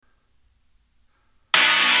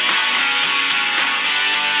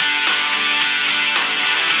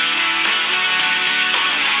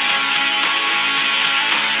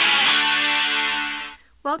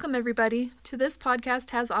Welcome, everybody, to This Podcast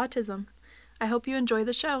Has Autism. I hope you enjoy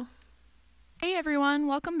the show. Hey, everyone.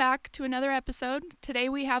 Welcome back to another episode. Today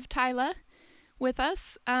we have Tyla with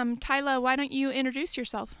us. Tyla, why don't you introduce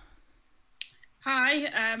yourself? Hi,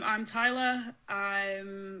 I'm Tyla.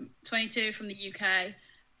 I'm 22 from the UK,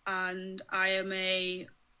 and I am a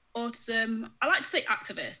autism, I like to say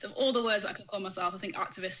activist. Of all the words that I can call myself, I think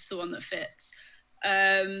activist is the one that fits.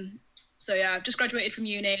 So yeah, I've just graduated from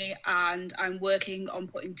uni, and I'm working on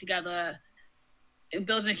building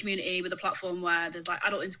a community with a platform where there's like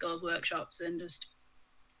adult in skills workshops and just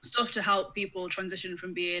stuff to help people transition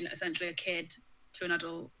from being essentially a kid to an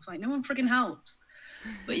adult. It's like no one friggin' helps.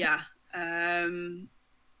 But yeah,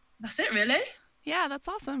 that's it really. Yeah, that's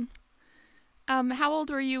awesome. How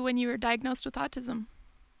old were you when you were diagnosed with autism?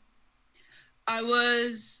 I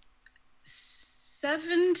was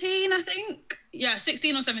 17, I think. Yeah,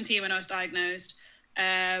 16 or 17 when I was diagnosed.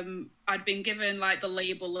 I'd been given like the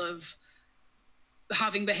label of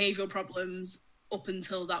having behavioural problems up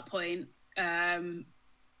until that point. When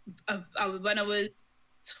I was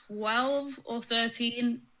 12 or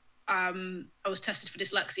 13, I was tested for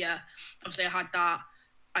dyslexia. Obviously I had that,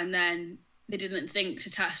 and then they didn't think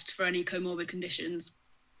to test for any comorbid conditions,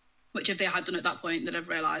 which if they had done at that point, they'd have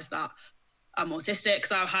realised that I'm autistic.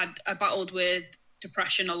 Because I battled with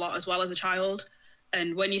depression a lot as well as a child,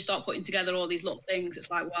 and when you start putting together all these little things,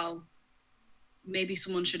 it's like, well, maybe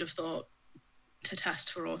someone should have thought to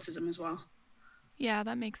test for autism as well. Yeah,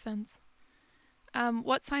 that makes sense.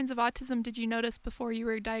 What signs of autism did you notice before you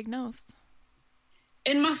were diagnosed?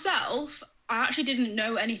 In myself, I actually didn't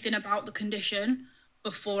know anything about the condition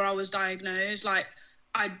before I was diagnosed. Like,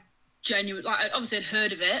 I obviously had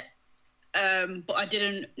heard of it, but I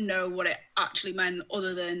didn't know what it actually meant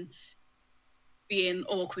other than being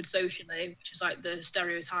awkward socially, which is like the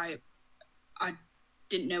stereotype. I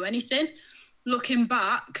didn't know anything. Looking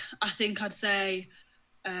back, I think I'd say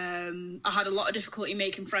I had a lot of difficulty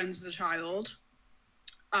making friends as a child.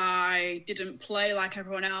 I didn't play like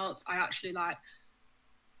everyone else. I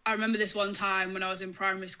remember this one time when I was in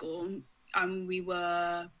primary school and we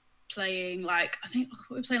were playing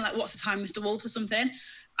What's the Time, Mr. Wolf or something.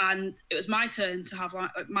 And it was my turn to have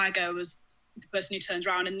my go as the person who turns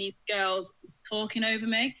around, and these girls talking over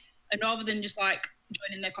me. And rather than just like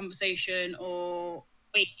joining their conversation or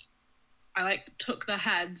wait, I like took their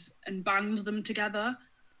heads and banged them together,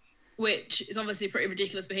 which is obviously pretty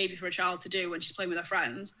ridiculous behaviour for a child to do when she's playing with her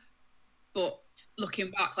friends. But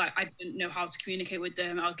looking back, like I didn't know how to communicate with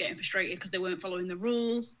them. I was getting frustrated because they weren't following the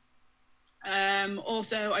rules.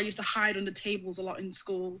 Also, I used to hide under tables a lot in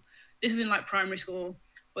school. This is in like primary school,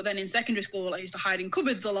 but then in secondary school, I used to hide in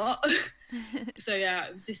cupboards a lot. So yeah,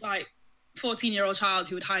 it was this like 14-year-old child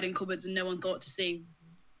who would hide in cupboards and no one thought to see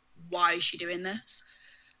why is she doing this.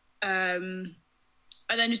 And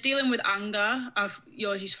then just dealing with anger, you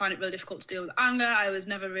always used to find it really difficult to deal with anger. I was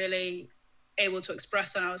never really able to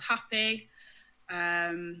express when I was happy.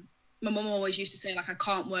 My mum always used to say, like, I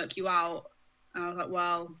can't work you out. And I was like,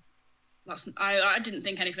 well, I didn't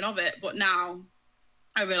think anything of it. But now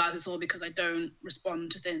I realise it's all because I don't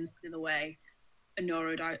respond to things in the way a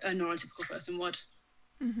neurotypical person would.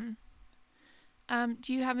 Mm-hmm.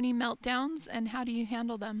 Do you have any meltdowns, and how do you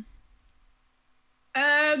handle them?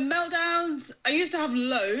 Meltdowns, I used to have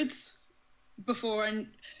loads before, and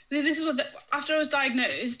this is after I was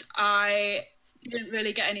diagnosed, I didn't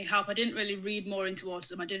really get any help. I didn't really read more into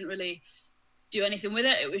autism. I didn't really do anything with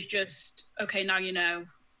it. It was just, okay, now you know,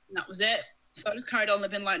 and that was it. So I just carried on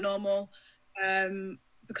living like normal.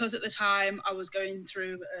 Because at the time I was going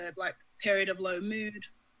through a period of low mood.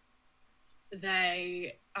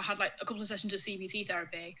 I had like a couple of sessions of CBT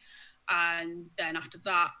therapy, and then after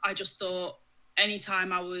that, I just thought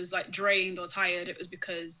anytime I was like drained or tired, it was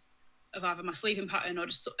because of either my sleeping pattern or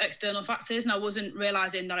just external factors. And I wasn't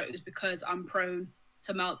realizing that it was because I'm prone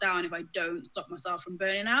to meltdown if I don't stop myself from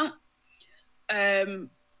burning out.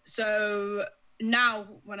 So now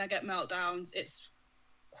when I get meltdowns, it's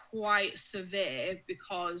quite severe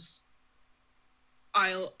because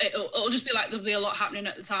it'll just be like there'll be a lot happening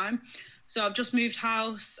at the time. So I've just moved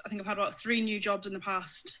house. I think I've had about 3 new jobs in the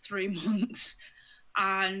past 3 months,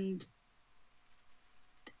 and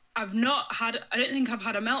I don't think I've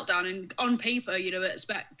had a meltdown. And on paper, you know,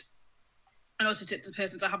 expect an autistic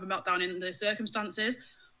person to have a meltdown in those circumstances,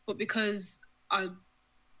 but because I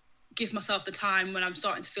give myself the time when I'm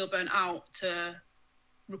starting to feel burnt out to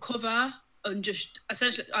recover and just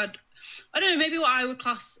essentially, I don't know, maybe what I would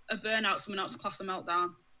class a burnout, someone else would class a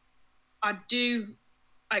meltdown. I do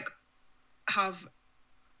like have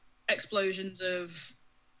explosions of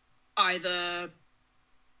either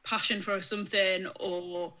passion for something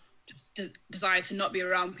or desire to not be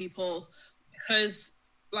around people because,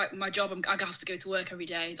 like, my job, I have to go to work every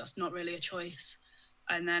day. That's not really a choice.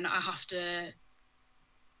 And then I have to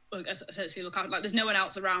essentially look out, like, there's no one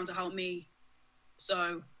else around to help me.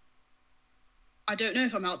 So I don't know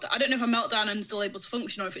if I'm meltdown and still able to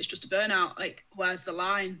function, or if it's just a burnout. Like, where's the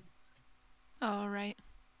line? Oh, right.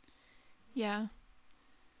 Yeah.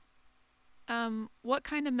 What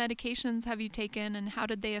kind of medications have you taken, and how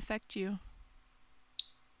did they affect you?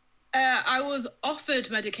 I was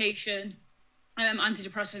offered medication,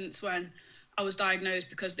 antidepressants, when I was diagnosed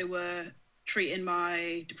because they were treating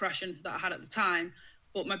my depression that I had at the time.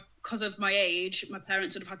 But because of my age, my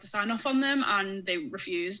parents would have had to sign off on them, and they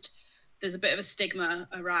refused. There's a bit of a stigma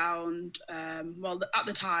around, at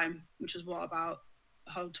the time, which was about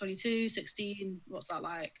 22, 16, what's that,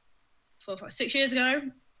 like 4, 5, 6 years ago.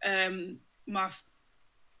 My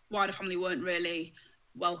wider family weren't really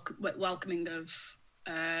welcoming of,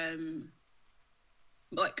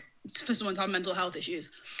 like, for someone to have mental health issues,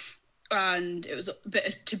 and it was a bit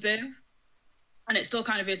of taboo, and it still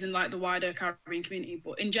kind of is in, like, the wider Caribbean community.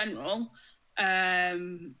 But in general, I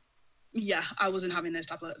wasn't having those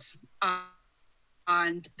tablets.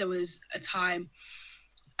 And there was a time,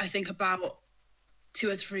 I think about 2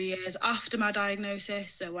 or 3 years after my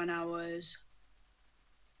diagnosis, so when I was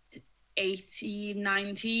 18,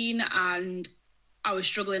 19, and I was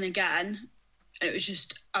struggling again. And it was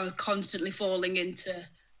just, I was constantly falling into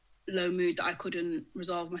low mood that I couldn't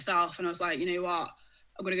resolve myself. And I was like, you know what,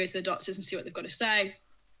 I'm going to go to the doctors and see what they've got to say.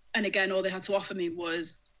 And again, all they had to offer me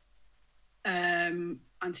was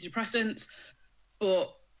antidepressants,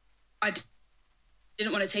 but I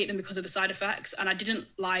didn't want to take them because of the side effects. And I didn't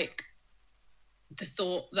like the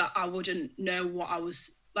thought that I wouldn't know what I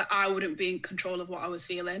was, like, I wouldn't be in control of what I was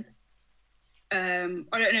feeling. I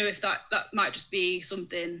don't know if that might just be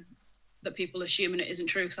something that people assume, and it isn't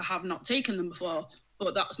true because I have not taken them before,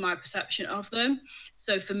 but that's my perception of them.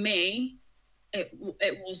 So for me, it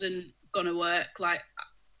wasn't going to work. Like,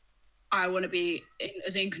 I want to be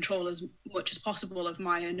as in control as much as possible of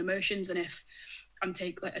my own emotions. And if I'm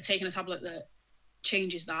taking a tablet that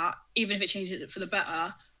changes that, even if it changes it for the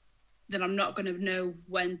better, then I'm not going to know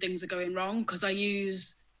when things are going wrong, because I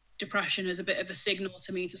use depression as a bit of a signal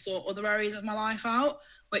to me to sort other areas of my life out,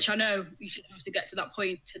 which I know you shouldn't have to get to that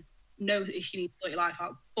point to know if you need to sort your life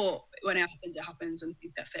out. But when it happens and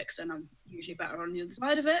things get fixed, and I'm usually better on the other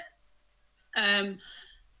side of it.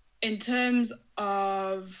 In terms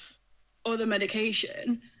of other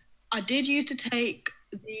medication, I did used to take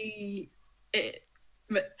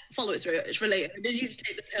follow it through, it's related. I did used to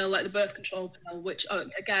take the pill, like the birth control pill, which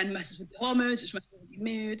again messes with your hormones, which messes with your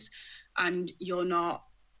moods, and you're not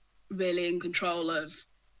really in control of,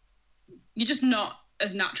 you're just not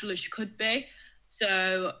as natural as you could be.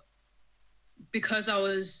 So because I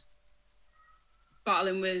was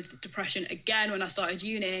battling with depression again when I started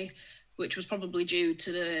uni, which was probably due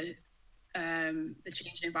to the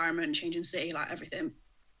changing environment, changing city, like everything,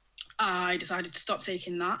 I decided to stop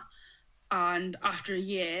taking that. And after a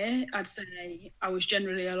year, I'd say I was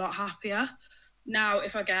generally a lot happier. Now,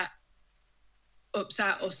 if I get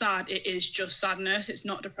upset or sad, it is just sadness. It's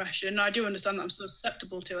not depression. I do understand that I'm still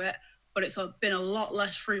susceptible to it, but it's been a lot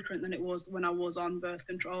less frequent than it was when I was on birth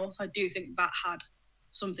control. So I do think that had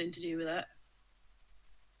something to do with it.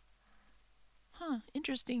 Huh,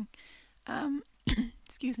 interesting.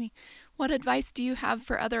 Excuse me. What advice do you have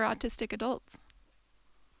for other autistic adults?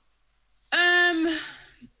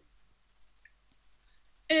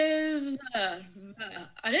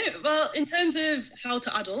 I don't. Well, in terms of how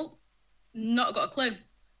to adult, not got a clue.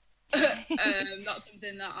 That's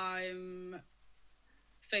something that I'm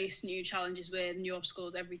face new challenges with, new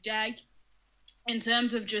obstacles every day. In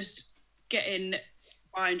terms of just getting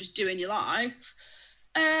by and just doing your life,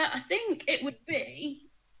 I think it would be,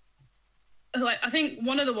 like, I think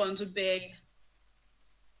one of the ones would be,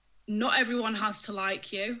 not everyone has to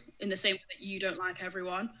like you in the same way that you don't like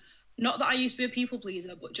everyone. Not that I used to be a people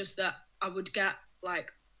pleaser, but just that I would get, like,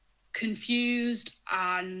 confused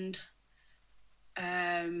and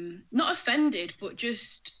not offended, but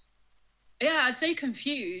just, I'd say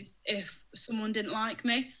confused if someone didn't like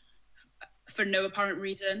me for no apparent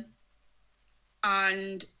reason.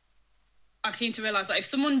 And I came to realize that if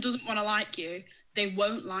someone doesn't want to like you, they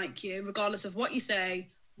won't like you, regardless of what you say,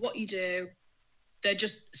 what you do. They're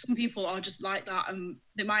just, some people are just like that, and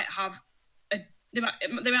they might have they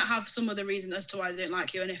might have some other reason as to why they don't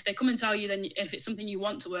like you. And if they come and tell you, then if it's something you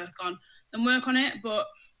want to work on, then work on it. But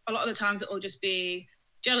a lot of the times it will just be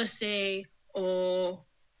jealousy, or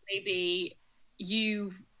maybe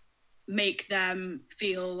you make them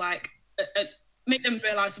feel like, make them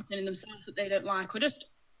realize something in themselves that they don't like, or just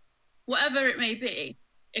whatever it may be,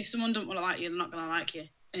 if someone don't want to like you, they're not going to like you.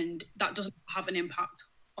 And that doesn't have an impact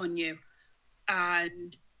on you.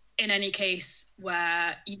 And in any case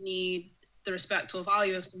where you need the respect or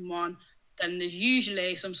value of someone, then there's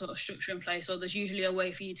usually some sort of structure in place, or there's usually a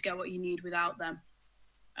way for you to get what you need without them.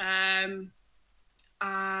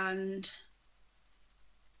 And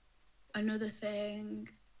another thing,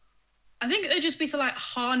 I think it would just be to like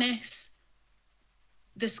harness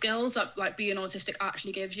the skills that like being autistic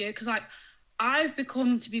actually gives you. Because like I've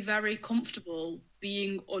become to be very comfortable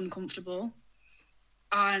being uncomfortable.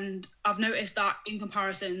 And I've noticed that in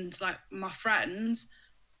comparison to like my friends,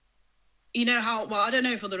 you know how, well, I don't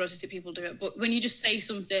know if other autistic people do it, but when you just say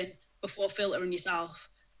something before filtering yourself,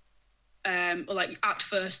 or like act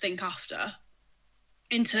first, think after,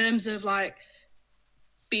 in terms of like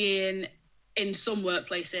being in some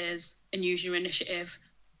workplaces and using your initiative,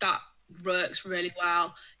 that works really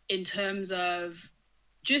well in terms of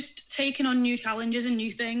just taking on new challenges and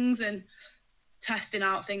new things and testing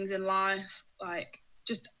out things in life. Like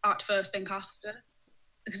just act first, think after,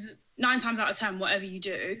 because 9 times out of 10, whatever you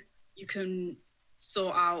do, you can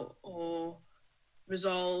sort out or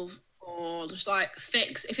resolve or just like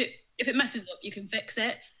fix. If it messes up, you can fix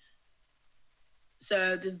it.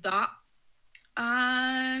 So there's that.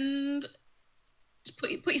 And just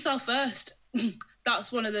put yourself first.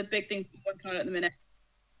 That's one of the big things I'm working on at the minute.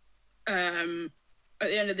 At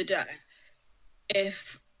the end of the day,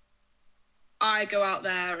 if I go out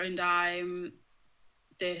there and I'm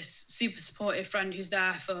this super supportive friend who's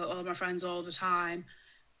there for all of my friends all the time,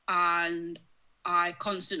 and I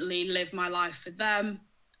constantly live my life for them,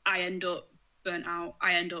 I end up burnt out,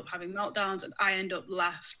 I end up having meltdowns, and I end up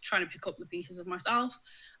left trying to pick up the pieces of myself.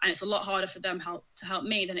 And it's a lot harder for them to help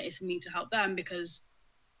me than it is for me to help them, because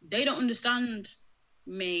they don't understand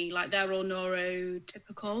me. Like they're all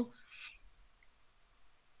neurotypical.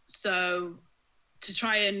 So to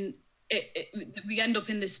try and we end up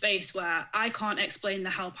in this space where I can't explain the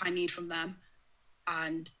help I need from them,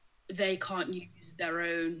 and they can't use their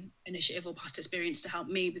own initiative or past experience to help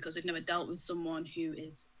me because they've never dealt with someone who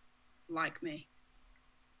is like me.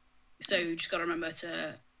 So you just got to remember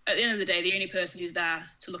to, at the end of the day, the only person who's there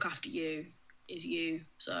to look after you is you.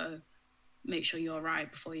 So make sure you're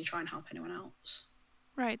right before you try and help anyone else.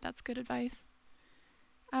 Right, that's good advice.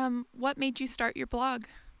 What made you start your blog?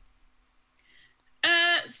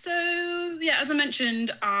 So yeah, as I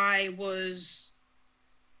mentioned, I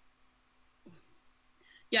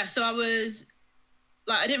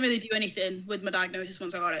didn't really do anything with my diagnosis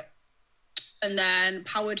once I got it. And then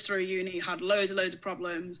powered through uni, had loads of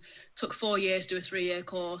problems, took 4 years to do a 3-year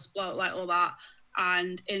course, like all that.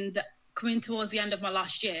 And coming towards the end of my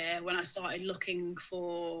last year, when I started looking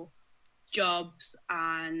for jobs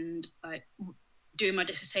and like doing my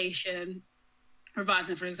dissertation,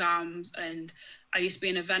 revising for exams, and I used to be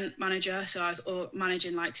an event manager, so I was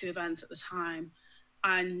managing like 2 events at the time,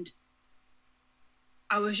 and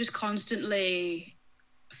I was just constantly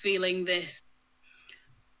feeling this,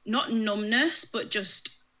 not numbness, but just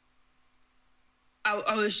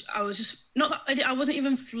I was just not that I wasn't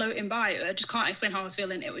even floating by it. I just can't explain how I was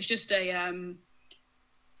feeling. It was just it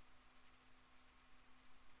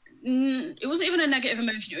wasn't even a negative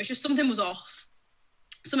emotion. It was just something was off,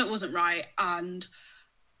 something wasn't right. And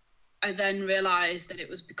I then realized that it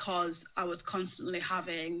was because I was constantly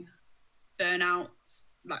having burnouts,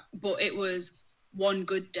 but it was one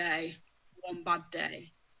good day, one bad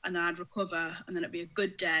day, and then I'd recover, and then it'd be a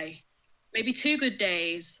good day, maybe 2 good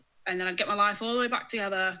days, and then I'd get my life all the way back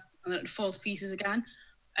together, and then it'd fall to pieces again.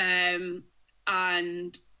 And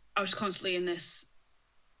I was just constantly in this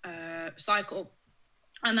cycle.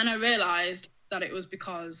 And then I realized that it was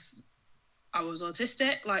because I was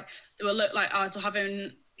autistic. Like I was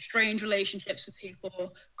having strange relationships with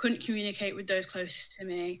people, couldn't communicate with those closest to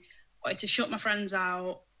me, wanted to shut my friends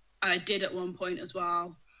out. And I did at one point as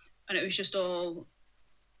well. And it was just all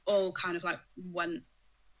kind of like went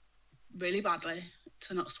really badly,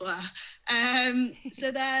 to not swear.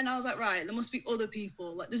 So then I was like, right, there must be other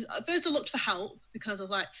people. Like, at first I looked for help because I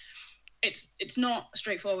was like, it's not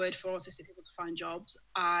straightforward for autistic people to find jobs.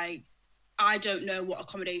 I don't know what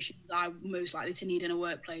accommodations I'm most likely to need in a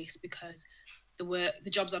workplace, because the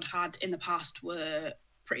jobs I'd had in the past were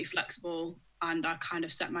pretty flexible, and I kind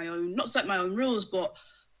of not set my own rules, but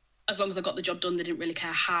as long as I got the job done, they didn't really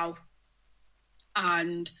care how.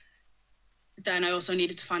 And then I also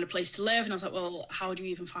needed to find a place to live, and I was like, well, how do you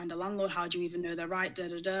even find a landlord? How do you even know they're right?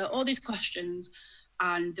 All these questions.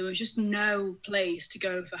 And there was just no place to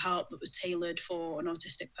go for help that was tailored for an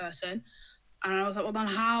autistic person. And I was like, well, then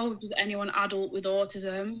how does anyone adult with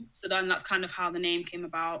autism? So then that's kind of how the name came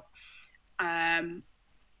about. And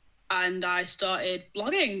and I started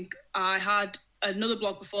blogging. I had another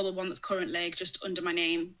blog before the one that's currently just under my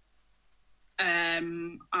name.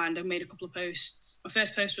 And I made a couple of posts. My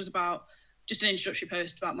first post was about just an introductory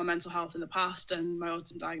post about my mental health in the past and my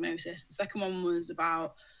autism diagnosis. The second one was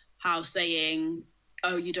about how saying,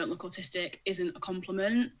 "Oh, you don't look autistic," isn't a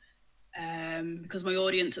compliment. Because my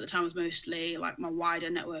audience at the time was mostly like my wider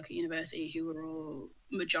network at university, who were all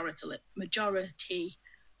majority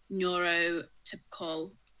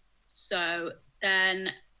neurotypical. So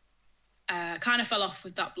then kind of fell off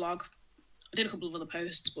with that blog. I did a couple of other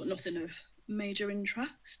posts, but nothing of major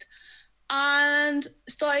interest. And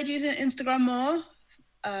started using Instagram more,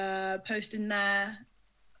 posting there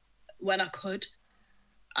when I could.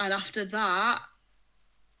 And after that,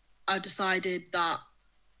 I decided that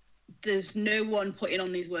there's no one putting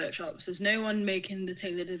on these workshops. There's no one making the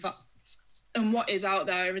tailored advice. And what is out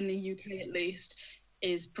there, in the UK at least,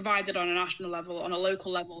 is provided on a national level. On a local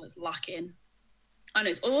level, it's lacking. And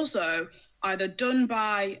it's also either done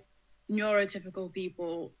by neurotypical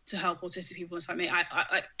people to help autistic people. It's like me, I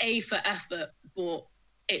like A for effort, but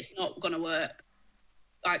it's not going to work.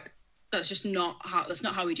 Like, that's not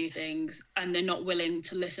how we do things. And they're not willing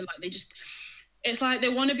to listen. Like, it's like they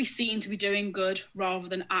want to be seen to be doing good rather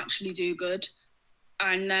than actually do good.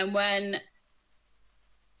 And then when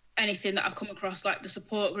anything that I've come across, like the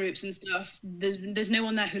support groups and stuff, there's no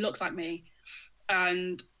one there who looks like me.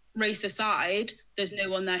 And race aside, there's no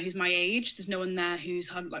one there who's my age. There's no one there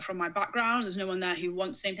who's like from my background. There's no one there who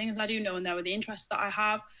wants the same thing as I do. No one there with the interests that I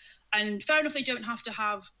have. And fair enough, they don't have to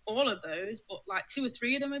have all of those, but like 2 or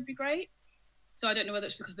 3 of them would be great. So I don't know whether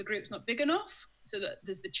it's because the group's not big enough so that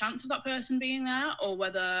there's the chance of that person being there, or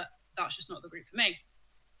whether that's just not the group for me.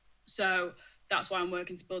 So that's why I'm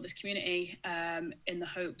working to build this community, in the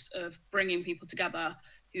hopes of bringing people together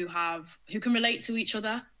who can relate to each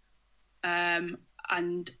other,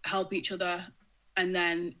 and help each other, and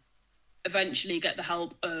then eventually get the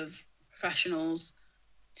help of professionals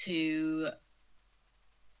to,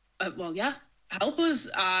 help us.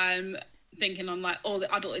 I'm thinking on like all the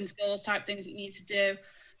adulting skills type things that you need to do,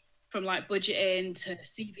 from like budgeting to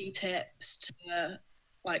CV tips to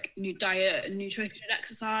like new diet and nutrition and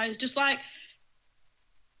exercise, just like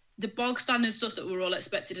the bog standard stuff that we're all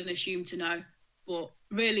expected and assumed to know, but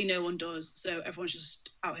really no one does. So everyone's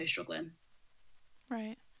just out here struggling.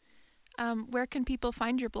 Right. Where can people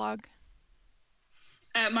find your blog?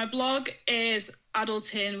 My blog is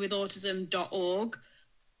adultingwithautism.org,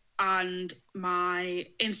 and my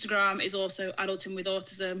Instagram is also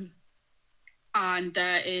adultingwithautism, and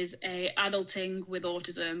there is a Adulting with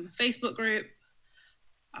Autism Facebook group,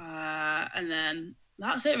 and then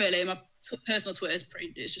that's it really. My personal Twitter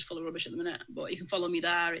it's just full of rubbish at the minute, but you can follow me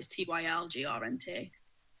there. It's TYLGRNT.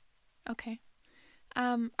 Okay.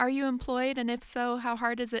 Are you employed, and if so, how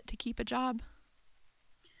hard is it to keep a job?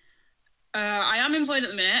 I am employed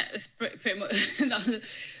at the minute. It's pretty much that's a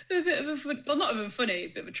bit of a not even funny, a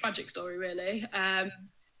bit of a tragic story really.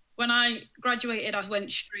 When I graduated, I went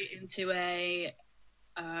straight into a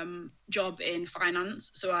job in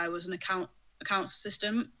finance. So I was an accounts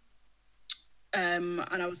assistant, and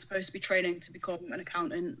I was supposed to be training to become an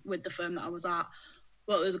accountant with the firm that I was at.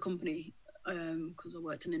 Well, it was a company, because I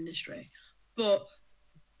worked in industry, but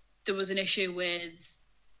there was an issue with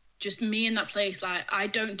just me in that place. Like, I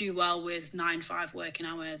don't do well with 9-5 working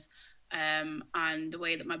hours, and the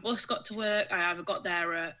way that my bus got to work, I either got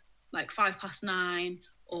there at like 9:05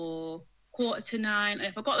 or 9:15, and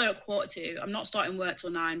if I got there at 9:45, I'm not starting work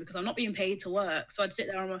till 9 because I'm not being paid to work. So I'd sit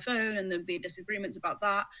there on my phone and there'd be disagreements about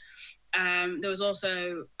that. There was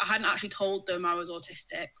also, I hadn't actually told them I was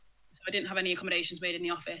autistic, so I didn't have any accommodations made in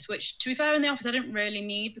the office, which, to be fair, in the office I didn't really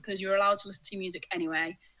need because you're allowed to listen to music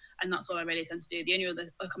anyway, and that's all I really tend to do. The only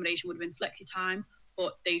other accommodation would have been flexi time,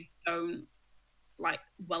 but they don't like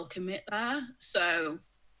welcome it there, so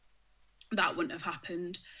that wouldn't have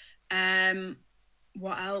happened.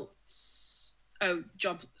 What else? Oh,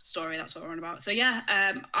 job story, that's what we're on about. So yeah,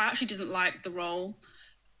 I actually didn't like the role.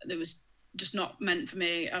 It was just not meant for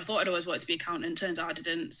me. I thought I'd always wanted to be accountant. Turns out I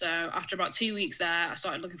didn't. So after about 2 weeks there, I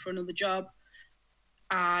started looking for another job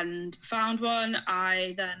and found one.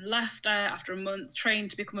 I then left there after a month,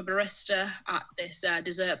 trained to become a barista at this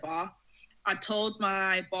dessert bar. I told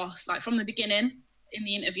my boss, like from the beginning in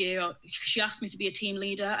the interview, she asked me to be a team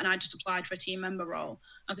leader and I just applied for a team member role.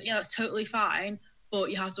 I was like, yeah, that's totally fine,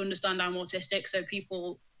 but you have to understand I'm autistic, so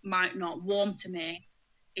people might not warm to me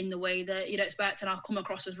in the way that you'd expect, and I'll come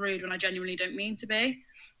across as rude when I genuinely don't mean to be,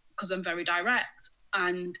 because I'm very direct.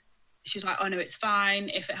 And she was like, oh no, it's fine.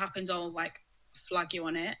 If it happens, I'll like flag you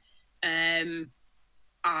on it.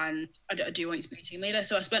 and I do want you to be a team leader.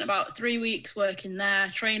 So I spent about 3 weeks working there,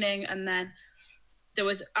 training, and then I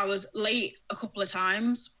was late a couple of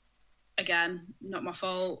times. Again, not my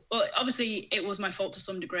fault. Well, obviously it was my fault to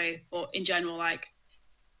some degree, but in general, like,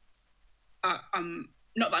 I'm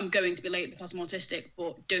not that I'm going to be late because I'm autistic,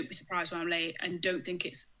 but don't be surprised when I'm late, and don't think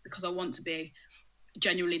it's because I want to be.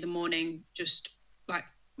 Genuinely, the morning just like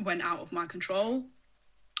went out of my control.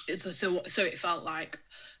 So it felt like,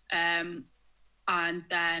 and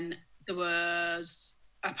then there was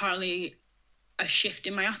apparently a shift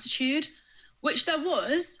in my attitude, which there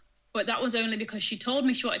was, but that was only because she told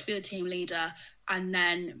me she wanted to be the team leader, and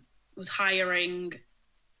then was hiring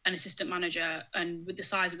an assistant manager. And with the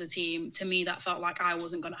size of the team, to me, that felt like I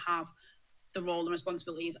wasn't going to have the role and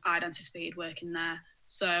responsibilities I'd anticipated working there.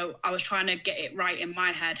 So I was trying to get it right in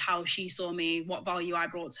my head, how she saw me, what value I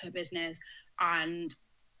brought to her business. And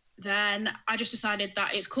then I just decided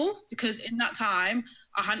that it's cool, because in that time,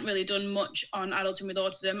 I hadn't really done much on adulting with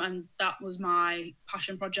autism, and that was my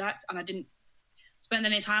passion project. And I didn't spend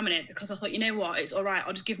any time on it because I thought, you know what, it's all right.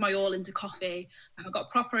 I'll just give my all into coffee. I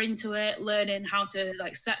got proper into it, learning how to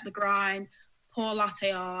like set the grind, pour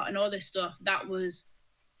latte art and all this stuff.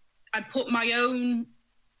 I'd put my own,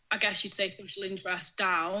 I guess you'd say, special interest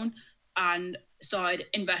down and started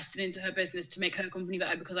investing into her business to make her company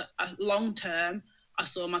better, because long term, I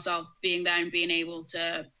saw myself being there and being able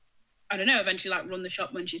to, I don't know, eventually like run the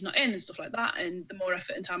shop when she's not in and stuff like that. And the more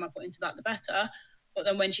effort and time I put into that, the better. But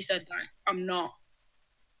then when she said, like, I'm not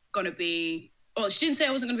going to be, well, she didn't say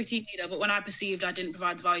I wasn't going to be team leader, but when I perceived I didn't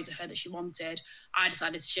provide the value to her that she wanted, I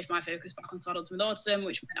decided to shift my focus back onto adults with autism,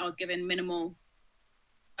 which meant I was given minimal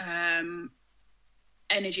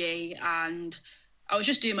energy, and I was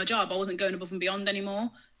just doing my job. I wasn't going above and beyond anymore,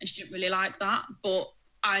 and she didn't really like that. But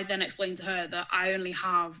I then explained to her that I only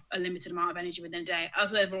have a limited amount of energy within a day,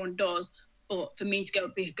 as everyone does. But for me to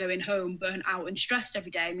be going home burnt out and stressed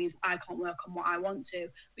every day means I can't work on what I want to,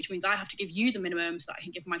 which means I have to give you the minimum so that I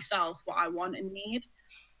can give myself what I want and need.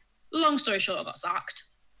 Long story short, I got sacked.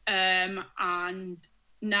 And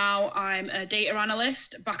now I'm a data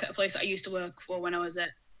analyst back at a place that I used to work for when I was at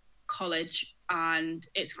college. And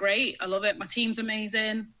it's great. I love it. My team's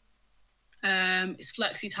amazing. It's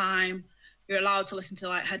flexi time. You're allowed to listen to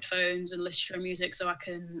like headphones and listen to your music, so I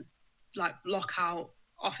can like block out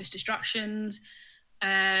office distractions.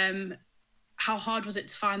 How hard was it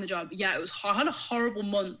to find the job? Yeah, it was hard. I had a horrible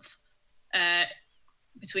month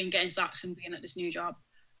between getting sacked and being at this new job,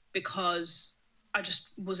 because I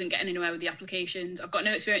just wasn't getting anywhere with the applications. I've got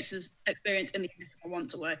no experience in the industry I want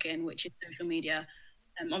to work in, which is social media.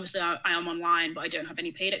 Obviously, I am online, but I don't have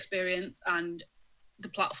any paid experience, and the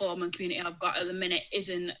platform and community I've got at the minute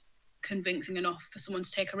isn't convincing enough for someone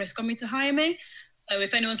to take a risk on me to hire me. So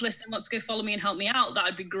if anyone's listening wants to go follow me and help me out,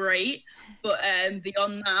 that'd be great. But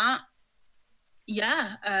beyond that,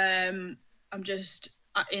 yeah, I'm just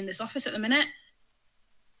in this office at the minute.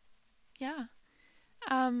 Yeah.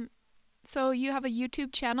 So you have a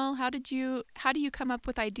YouTube channel. How do you come up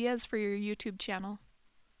with ideas for your YouTube channel?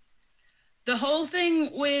 The whole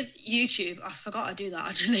thing with YouTube, I forgot I do that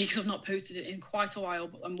actually, because I've not posted it in quite a while,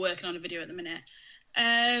 but I'm working on a video at the minute.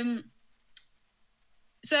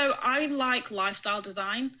 So I like lifestyle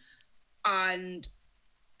design, and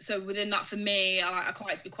so within that, for me, I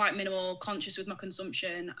like to be quite minimal, conscious with my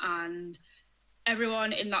consumption, and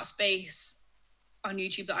everyone in that space on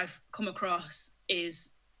YouTube that I've come across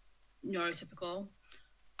is neurotypical.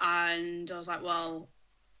 And I was like, well,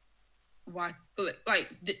 why? Like,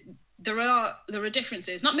 there are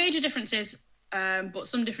differences, not major differences, but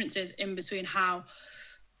some differences in between how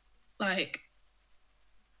like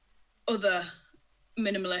other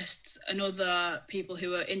minimalists and other people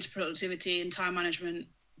who are into productivity and time management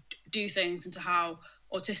do things, and to how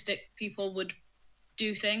autistic people would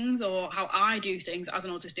do things, or how I do things as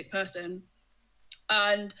an autistic person.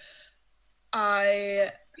 And I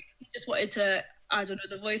just wanted to add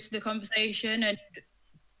another voice to the conversation, and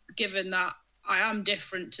given that I am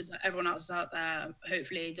different to everyone else out there,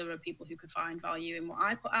 hopefully there are people who could find value in what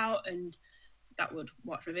I put out and that would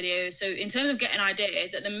watch my videos. So in terms of getting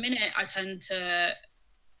ideas, at the minute I tend to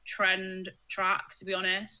trend track, to be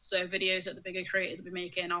honest. So videos that the bigger creators have been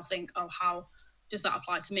making, I'll think, oh, how does that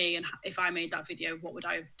apply to me? And if I made that video, what would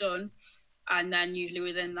I have done? And then usually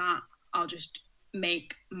within that, I'll just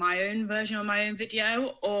make my own version of my own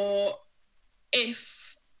video. Or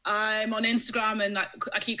if I'm on Instagram and I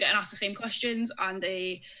keep getting asked the same questions and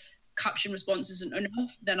the caption response isn't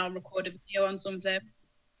enough, then I'll record a video on something.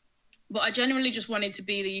 But I genuinely just wanted to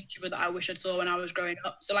be the YouTuber that I wish I'd saw when I was growing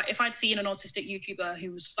up. So like if I'd seen an autistic YouTuber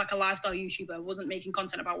who was just like a lifestyle YouTuber, wasn't making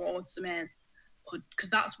content about what autism is, because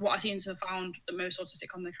that's what I seem to have found that most autistic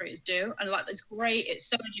content creators do. And like, it's great. It's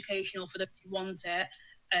so educational for those who want it.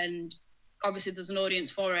 And obviously there's an audience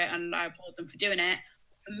for it, and I applaud them for doing it.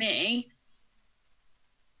 For me,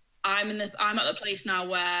 I'm at the place now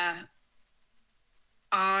where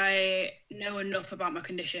I know enough about my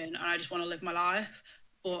condition and I just want to live my life,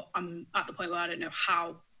 but I'm at the point where I don't know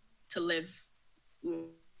how to live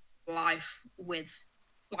life with,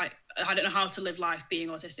 like, I don't know how to live life being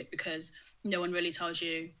autistic, because no one really tells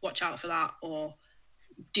you watch out for that, or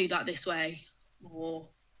do that this way, or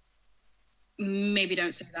maybe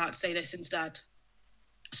don't say that, say this instead.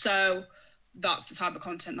 So that's the type of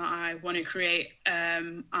content that I want to create,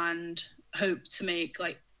 and hope to make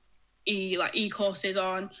like e-courses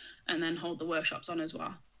on, and then hold the workshops on as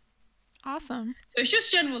well. Awesome. So it's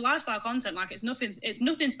just general lifestyle content. Like, it's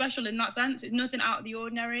nothing special in that sense. It's nothing out of the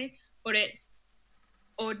ordinary, but it's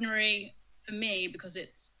ordinary for me because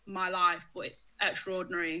it's my life, but it's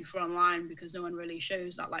extraordinary for online because no one really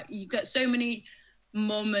shows that. Like, you get so many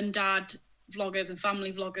mum and dad vloggers and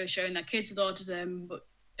family vloggers showing their kids with autism, but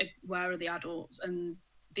where are the adults? And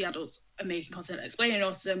the adults are making content explaining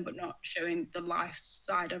autism, but not showing the life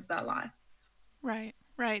side of their life. Right.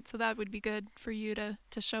 So that would be good for you to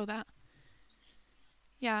show that.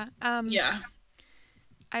 Yeah. Yeah.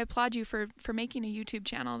 I applaud you for making a YouTube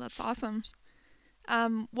channel. That's awesome.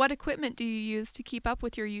 What equipment do you use to keep up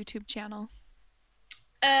with your YouTube channel?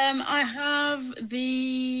 I have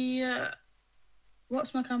the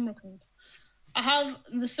what's my camera called? I have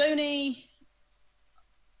the Sony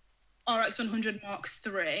RX100 Mark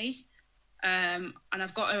III, and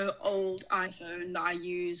I've got an old iPhone that I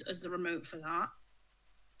use as the remote for that.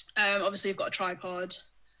 Obviously, I've got a tripod.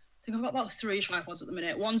 I think I've got about 3 tripods at the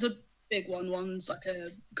minute. One's a big one, one's like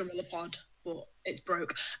a gorilla pod, but it's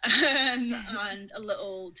broke, and a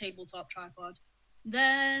little tabletop tripod.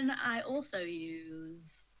 Then I also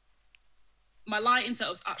use, my lighting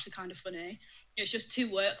setup's actually kind of funny. It's just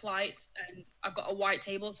 2 work lights, and I've got a white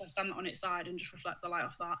table, so I stand on its side and just reflect the light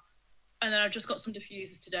off that. And then I've just got some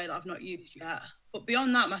diffusers today that I've not used yet. But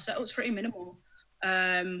beyond that, my setup's pretty minimal.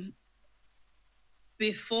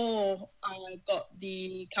 Before I got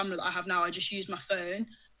the camera that I have now, I just used my phone,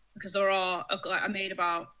 because I made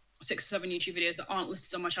about 6 or 7 YouTube videos that aren't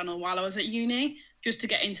listed on my channel while I was at uni, just to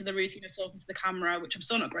get into the routine of talking to the camera, which I'm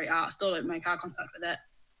still not great at. I still don't make eye contact with it.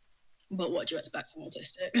 But what do you expect? I'm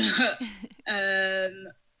autistic.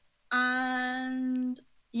 And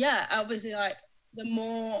yeah, obviously, like, the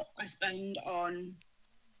more I spend on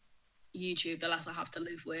YouTube, the less I have to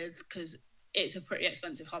live with, because it's a pretty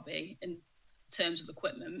expensive hobby in terms of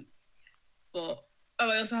equipment. But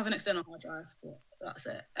I also have an external hard drive, but that's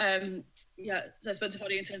it. Yeah, it's an expensive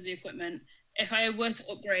hobby in terms of the equipment. If I were to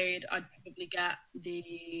upgrade, I'd probably get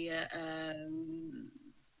the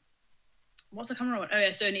what's the camera one? Oh yeah,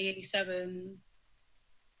 Sony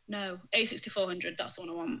A6400. That's the one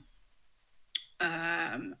I want.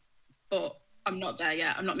 But I'm not there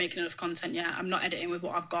yet. I'm not making enough content yet. I'm not editing with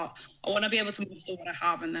what I've got. I want to be able to master what I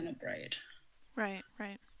have and then upgrade. Right.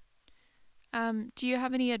 Do you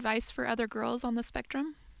have any advice for other girls on the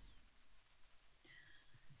spectrum?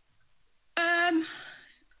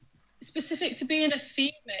 Specific to being a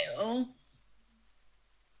female,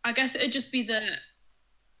 I guess it'd just be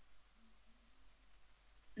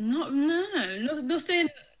nothing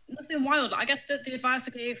wild. I guess the advice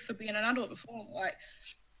I gave for being an adult before, like,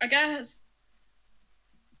 I guess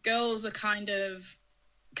girls are kind of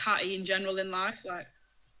catty in general in life, like,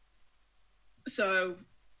 so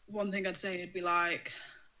one thing I'd say would be like,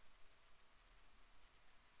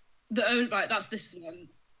 that's this one.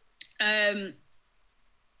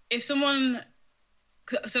 If someone,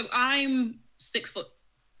 so I'm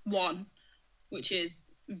 6'1", which is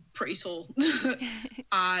pretty tall,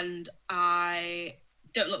 and I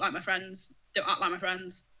don't look like my friends, don't act like my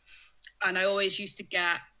friends, and I always used to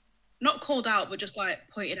get not called out, but just like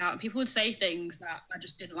pointed out, and people would say things that I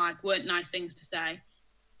just didn't like, weren't nice things to say,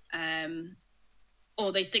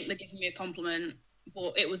 or they think they're giving me a compliment,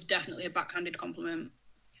 but it was definitely a backhanded compliment.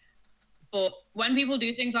 But when people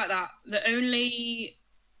do things like that, the only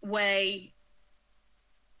way,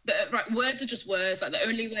 words are just words. Like, the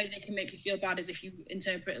only way they can make you feel bad is if you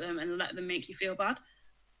interpret them and let them make you feel bad.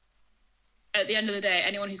 At the end of the day,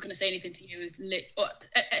 anyone who's going to say anything to you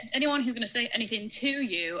anyone who's going to say anything to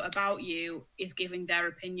you about you is giving their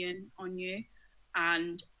opinion on you,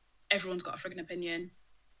 and everyone's got a frigging opinion.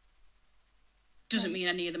 Doesn't mean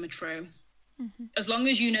any of them are true. Mm-hmm. As long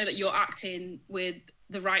as you know that you're acting with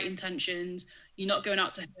the right intentions, you're not going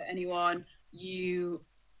out to hurt anyone.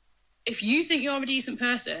 If you think you're a decent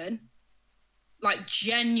person, like,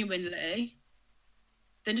 genuinely,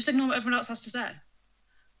 then just ignore what everyone else has to say.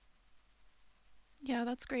 Yeah,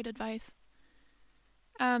 that's great advice.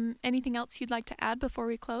 Anything else you'd like to add before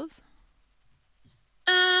we close?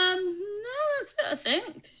 No, that's it, I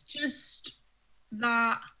think. Just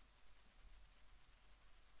that.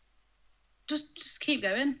 Just keep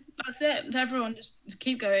going. That's it. Everyone, just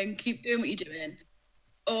keep going. Keep doing what you're doing.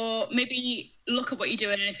 Or maybe look at what you're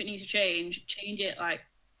doing, and if it needs to change it. Like,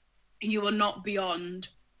 you are not beyond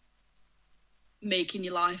making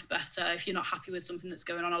your life better if you're not happy with something that's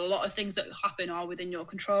going on. A lot of things that happen are within your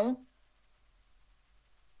control.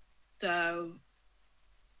 So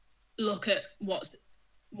look at what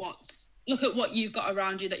you've got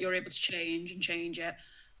around you that you're able to change, and change it.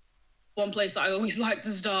 One place that I always like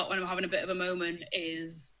to start when I'm having a bit of a moment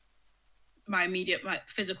is my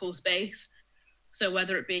physical space. So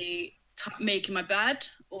whether it be making my bed,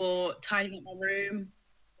 or tidying up my room,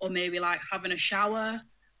 or maybe like having a shower,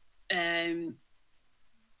 going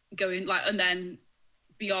like, and then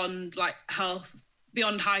beyond like health,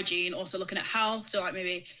 beyond hygiene, also looking at health. So like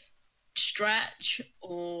maybe stretch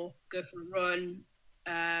or go for a run.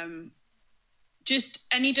 Just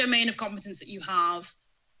any domain of competence that you have,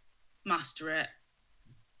 master it.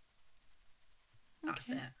 That's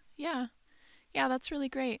it. Yeah, that's really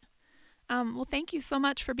great. Well, thank you so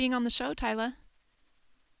much for being on the show, Tyla.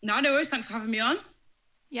 No worries. Thanks for having me on.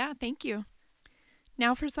 Yeah, thank you.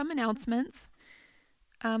 Now for some announcements.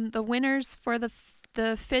 The winners for the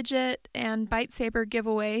fidget and Bite Saber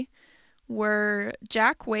giveaway were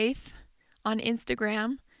Jack Waith on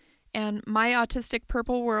Instagram and My Autistic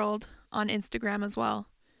Purple World on Instagram as well.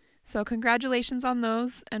 So congratulations on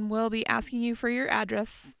those, and we'll be asking you for your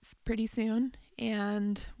address pretty soon,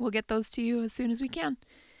 and we'll get those to you as soon as we can.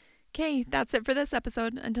 Okay, that's it for this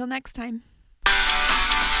episode. Until next time.